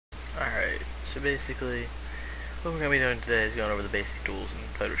So basically, what we're going to be doing today is going over the basic tools in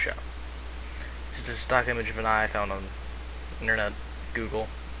Photoshop. This is just a stock image of an eye found on internet, Google.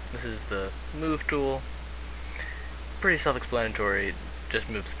 This is the move tool. Pretty self-explanatory, it just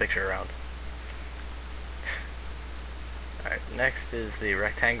moves the picture around. Alright, next is the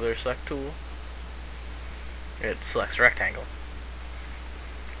rectangular select tool. It selects a rectangle.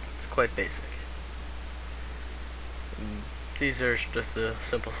 It's quite basic. These are just the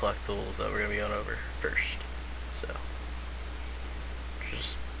simple select tools that we're going to be going over first. So,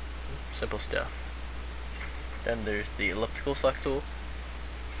 just simple stuff. Then there's the elliptical select tool.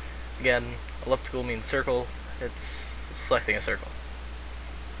 Again, elliptical means circle. It's selecting a circle.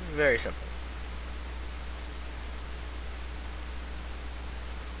 Very simple.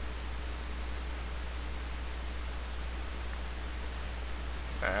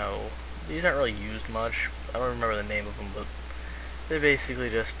 Now, these aren't really used much. I don't remember the name of them, but they're basically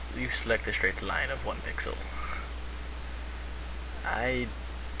just, you select a straight line of 1 pixel. I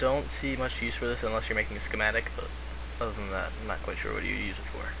don't see much use for this unless you're making a schematic, but other than that, I'm not quite sure what you use it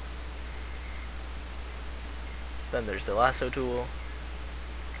for. Then there's the lasso tool.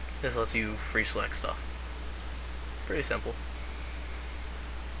 This lets you free select stuff. Pretty simple.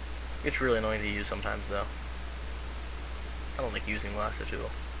 It's really annoying to use sometimes though. I don't like using the lasso tool.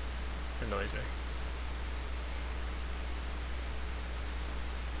 It annoys me.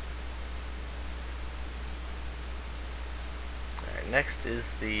 Alright, next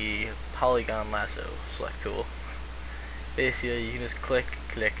is the polygon lasso select tool. Basically, you can just click,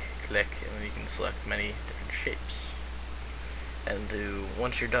 click, click, and then you can select many different shapes. And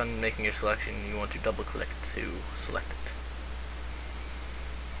once you're done making your selection, you want to double click to select it.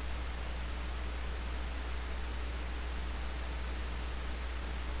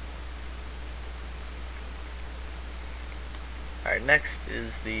 Alright, next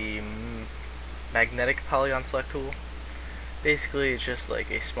is the magnetic polygon select tool. Basically, it's just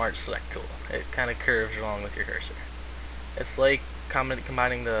like a smart select tool. It kind of curves along with your cursor. It's like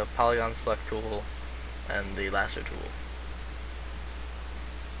combining the polygon select tool and the lasso tool.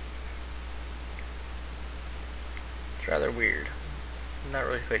 It's rather weird. I'm not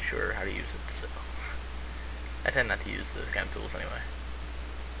really quite sure how to use it, so I tend not to use those kind of tools anyway.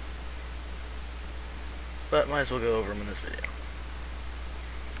 But might as well go over them in this video.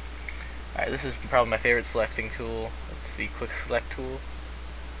 Alright, this is probably my favorite selecting tool. It's the quick select tool.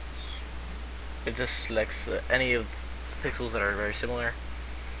 It just selects any of the pixels that are very similar.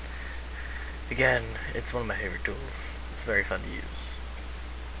 Again, it's one of my favorite tools. It's very fun to use.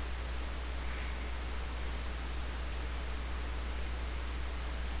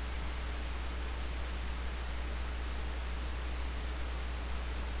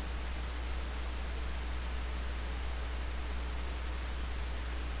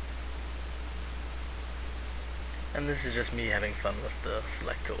 And this is just me having fun with the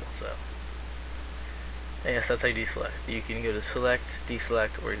select tool, so I guess that's how you deselect. You can go to select,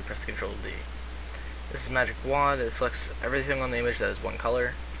 deselect, or you can press Control D. This is magic wand. It selects everything on the image that is one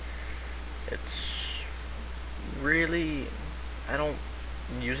color. It's really, I don't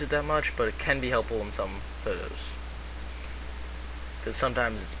use it that much, but it can be helpful in some photos. Because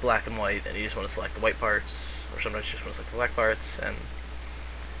sometimes it's black and white and you just want to select the white parts, or sometimes you just want to select the black parts, and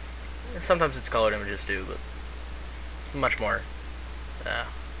sometimes it's colored images too, but much more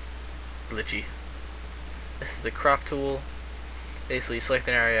glitchy. This is the crop tool. Basically, select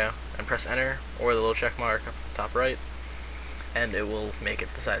an area and press enter or the little check mark up at the top right, and it will make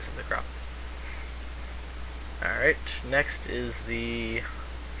it the size of the crop. Alright, next is the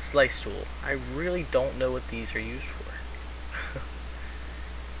slice tool. I really don't know what these are used for.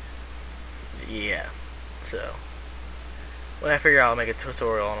 Yeah, so when I figure out, I'll make a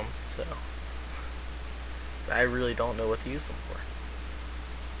tutorial on them. So I really don't know what to use them for.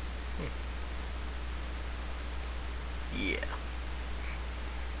 Yeah.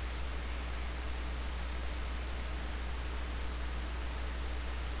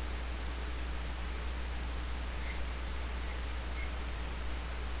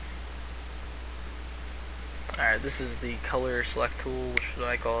 Alright, this is the color select tool, which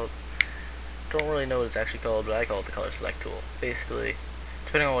I call it. Don't really know what it's actually called, but I call it the color select tool. Basically,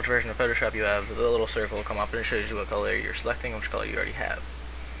 depending on which version of Photoshop you have, the little circle will come up and it shows you what color you're selecting and which color you already have.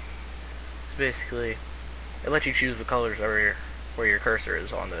 So basically, it lets you choose what colors are where your cursor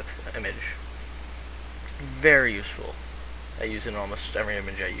is on the image. It's very useful. I use it in almost every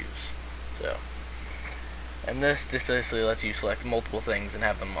image I use. So, and this just basically lets you select multiple things and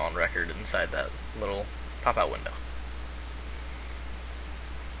have them on record inside that little pop-out window.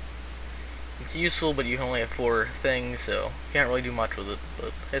 It's useful, but you can only have 4 things, so you can't really do much with it,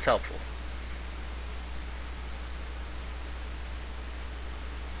 but it's helpful.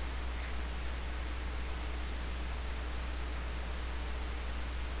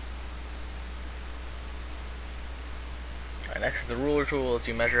 Next is the ruler tool. Lets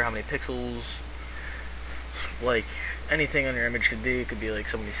you measure how many pixels, like anything on your image could be. It could be like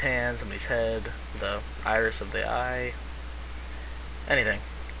somebody's hand, somebody's head, the iris of the eye, anything.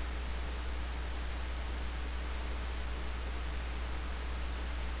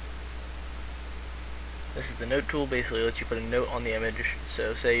 This is the note tool. Basically lets you put a note on the image.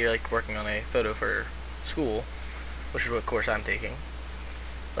 So say you're like working on a photo for school, which is what course I'm taking.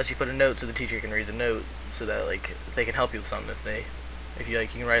 Lets you put a note so the teacher can read the note, so that like they can help you with something. If you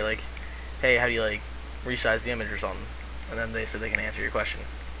like, you can write like, hey, how do you like resize the image or something, and then they can answer your question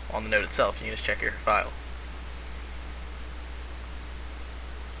on the note itself. You can just check your file.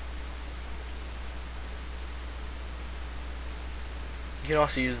 You can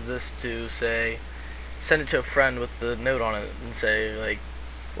also use this to say, send it to a friend with the note on it and say like,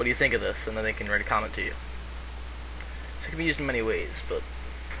 what do you think of this, and then they can write a comment to you. So it can be used in many ways, but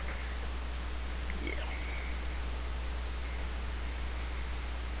yeah.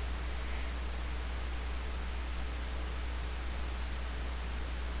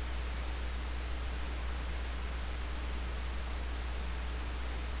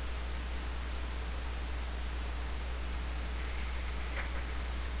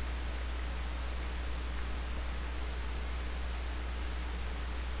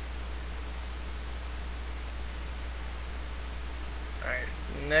 Alright,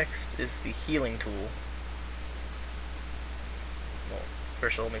 next is the healing tool. Well,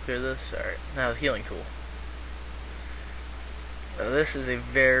 first of all, let me clear this. Alright, now the healing tool. This is a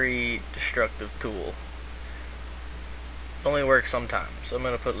very destructive tool. It only works sometimes. So I'm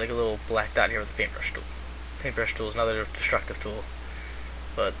going to put like a little black dot here with the paintbrush tool. Paintbrush tool is another destructive tool.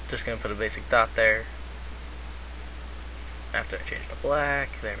 But just going to put a basic dot there. After I change to black,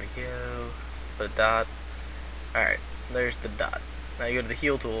 there we go. Put a dot. Alright, there's the dot. Now you go to the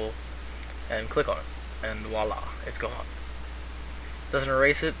heal tool and click on it, and voila, it's gone. It doesn't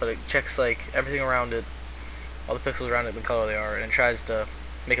erase it, but it checks like everything around it, all the pixels around it, the color they are, and it tries to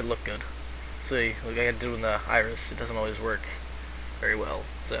make it look good. See, like I do in the iris, it doesn't always work very well.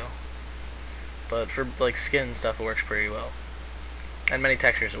 So, but for like skin stuff, it works pretty well, and many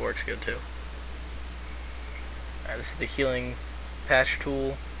textures it works good too. Alright, this is the healing patch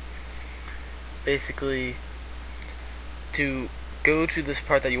tool. Basically, to go to this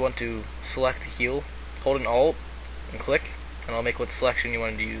part that you want to select to heal, hold an Alt and click, and I'll make what selection you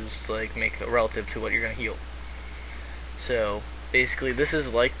want to use to like make a relative to what you're going to heal. So basically this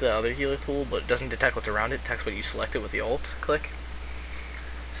is like the other healer tool, but it doesn't detect what's around it, detects what you selected with the Alt click.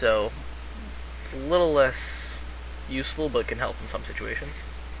 So a little less useful, but can help in some situations.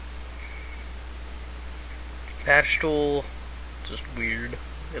 Patch tool, just weird.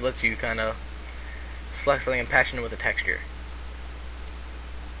 It lets you kind of select something and patch it in with a texture.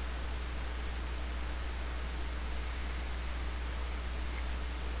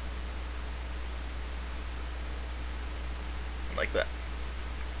 Like that.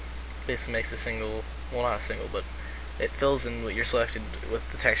 Basically makes a single, well not a single, but it fills in what you're selected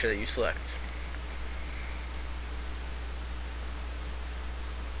with the texture that you select.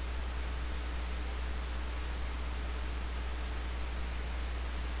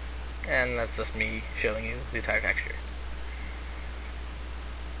 And that's just me showing you the entire texture.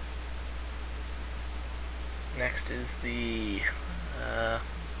 Next is the,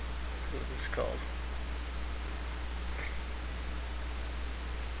 what is this called?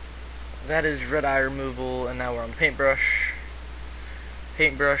 That is red eye removal, and now we're on the paintbrush.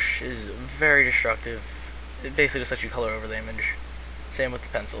 Paintbrush is very destructive. It basically just lets you color over the image. Same with the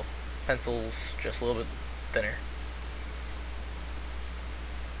pencil. Pencil's just a little bit thinner.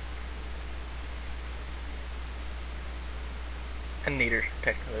 And neater,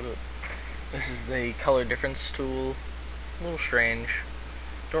 technically, but this is the color difference tool. A little strange.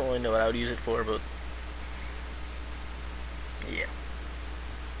 Don't really know what I would use it for, but yeah.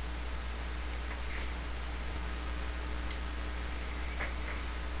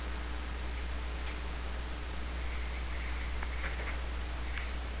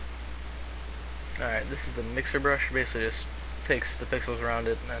 Alright, this is the mixer brush. Basically just takes the pixels around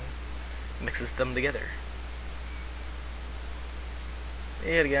it and then mixes them together.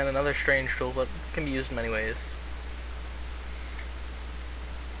 Yet again, another strange tool, but can be used in many ways.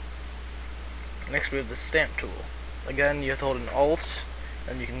 Next we have the stamp tool. Again, you have to hold an Alt,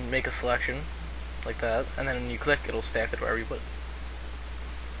 and you can make a selection, like that, and then when you click, it'll stamp it wherever you put it.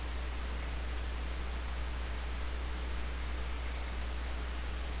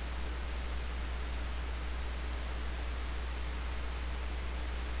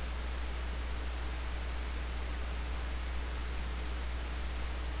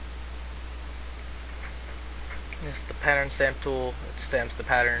 This is the pattern stamp tool. It stamps the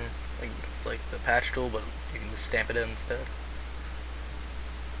pattern. It's like the patch tool, but you can just stamp it in instead.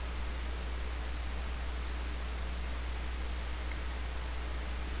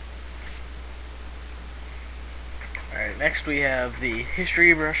 Alright, next we have the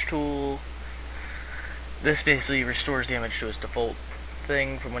history brush tool. This basically restores the image to its default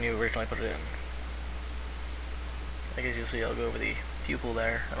thing from when you originally put it in. I guess you'll see I'll go over the pupil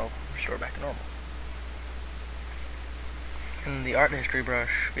there and I'll restore back to normal. And the art history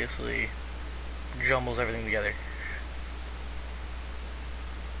brush basically jumbles everything together.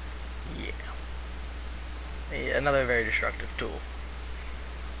 Yeah. Another very destructive tool.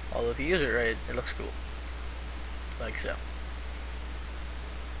 Although if you use it right, it looks cool. Like so.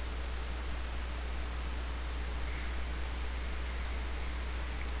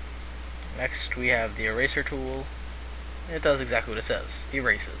 Next we have the eraser tool. It does exactly what it says.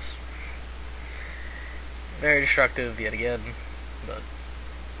 Erases. Very destructive yet again, but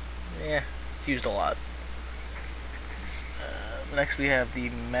yeah, it's used a lot. Next we have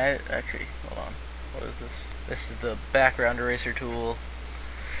the actually, hold on. What is this? This is the background eraser tool.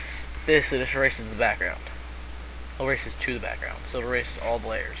 This just erases the background. It erases to the background, so it erases all the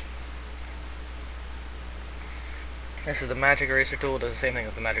layers. This is the magic eraser tool. It does the same thing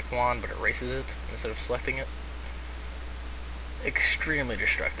as the magic wand, but it erases it instead of selecting it. Extremely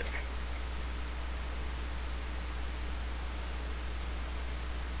destructive.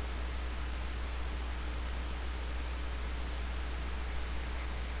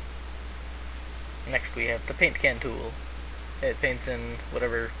 Next we have the paint can tool. It paints in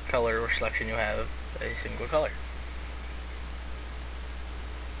whatever color or selection you have, a single color.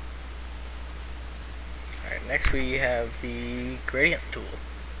 Alright, next we have the gradient tool.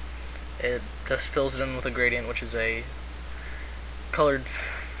 It just fills it in with a gradient, which is a colored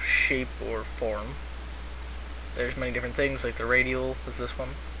shape or form. There's many different things, like the radial is this one.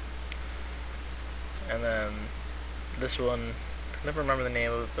 And then this one, I never remember the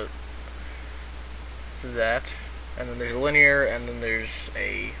name of it, but it's that. And then there's a linear, and then there's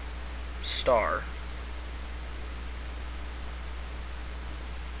a star.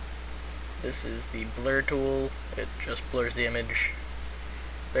 This is the blur tool. It just blurs the image.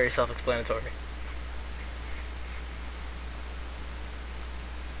 Very self-explanatory.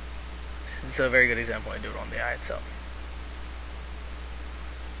 This is a very good example when I do it on the eye itself.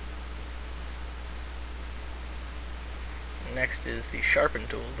 Next is the sharpen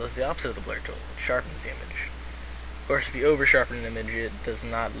tool. It does the opposite of the blur tool. It sharpens the image. Of course, if you over sharpen an image, it does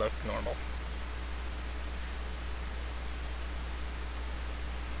not look normal.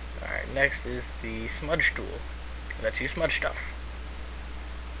 Alright, next is the smudge tool. It lets you smudge stuff.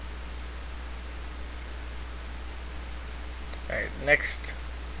 Alright, next,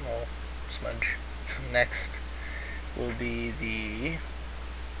 well, smudge. Next will be the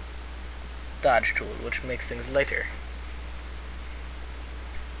dodge tool, which makes things lighter.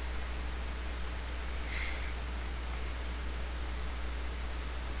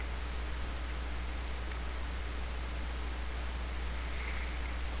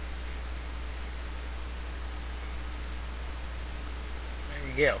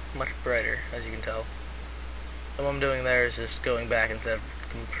 There you go, much brighter, as you can tell. And what I'm doing there is just going back instead of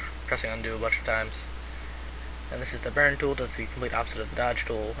pressing undo a bunch of times. And this is the burn tool. Does the complete opposite of the dodge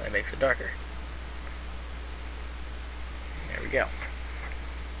tool, and it makes it darker. There we go.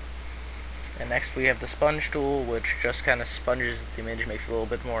 And next we have the sponge tool, which just kind of sponges the image, makes it a little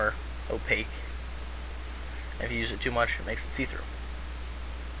bit more opaque. And if you use it too much, it makes it see-through.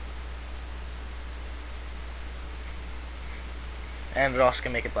 And it also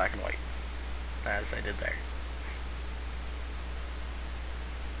can make it black and white, as I did there.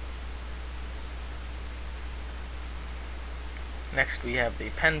 Next we have the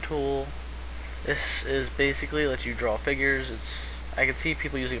pen tool. This is basically lets you draw figures. I can see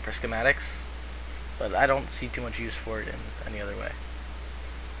people using it for schematics, but I don't see too much use for it in any other way.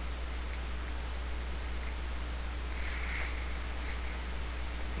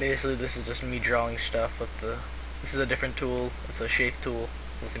 Basically, this is just me drawing stuff with the. This is a different tool. It's a shape tool.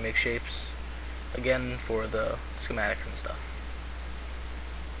 Lets you make shapes. Again, for the schematics and stuff.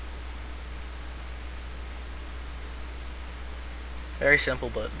 Very simple,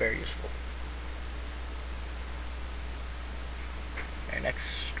 but very useful. Alright,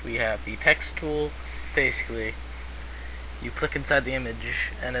 next we have the text tool. Basically, you click inside the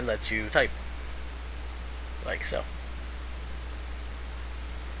image and it lets you type. Like so.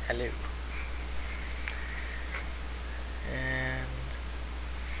 Hello. And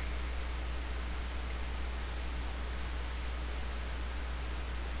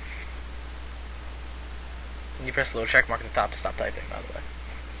You press the little check mark at the top to stop typing, by the way.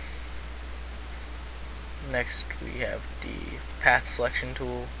 Next we have the path selection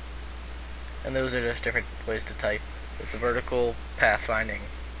tool, and those are just different ways to type. It's a vertical path finding.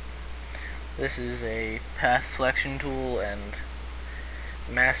 This is a path selection tool and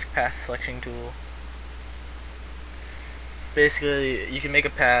mask path selection tool. Basically, you can make a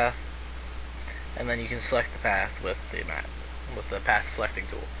path, and then you can select the path with the path selecting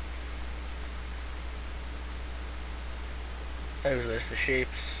tool. There's the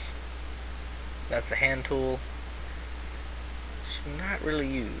shapes. That's the hand tool. It's not really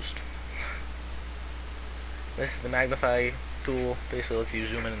used. This is the magnify tool. Basically lets you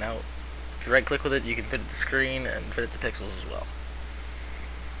zoom in and out. If you right click with it, you can fit it to screen and fit it to pixels as well.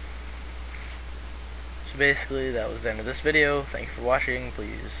 So basically that was the end of this video. Thank you for watching.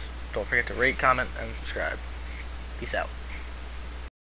 Please don't forget to rate, comment, and subscribe. Peace out.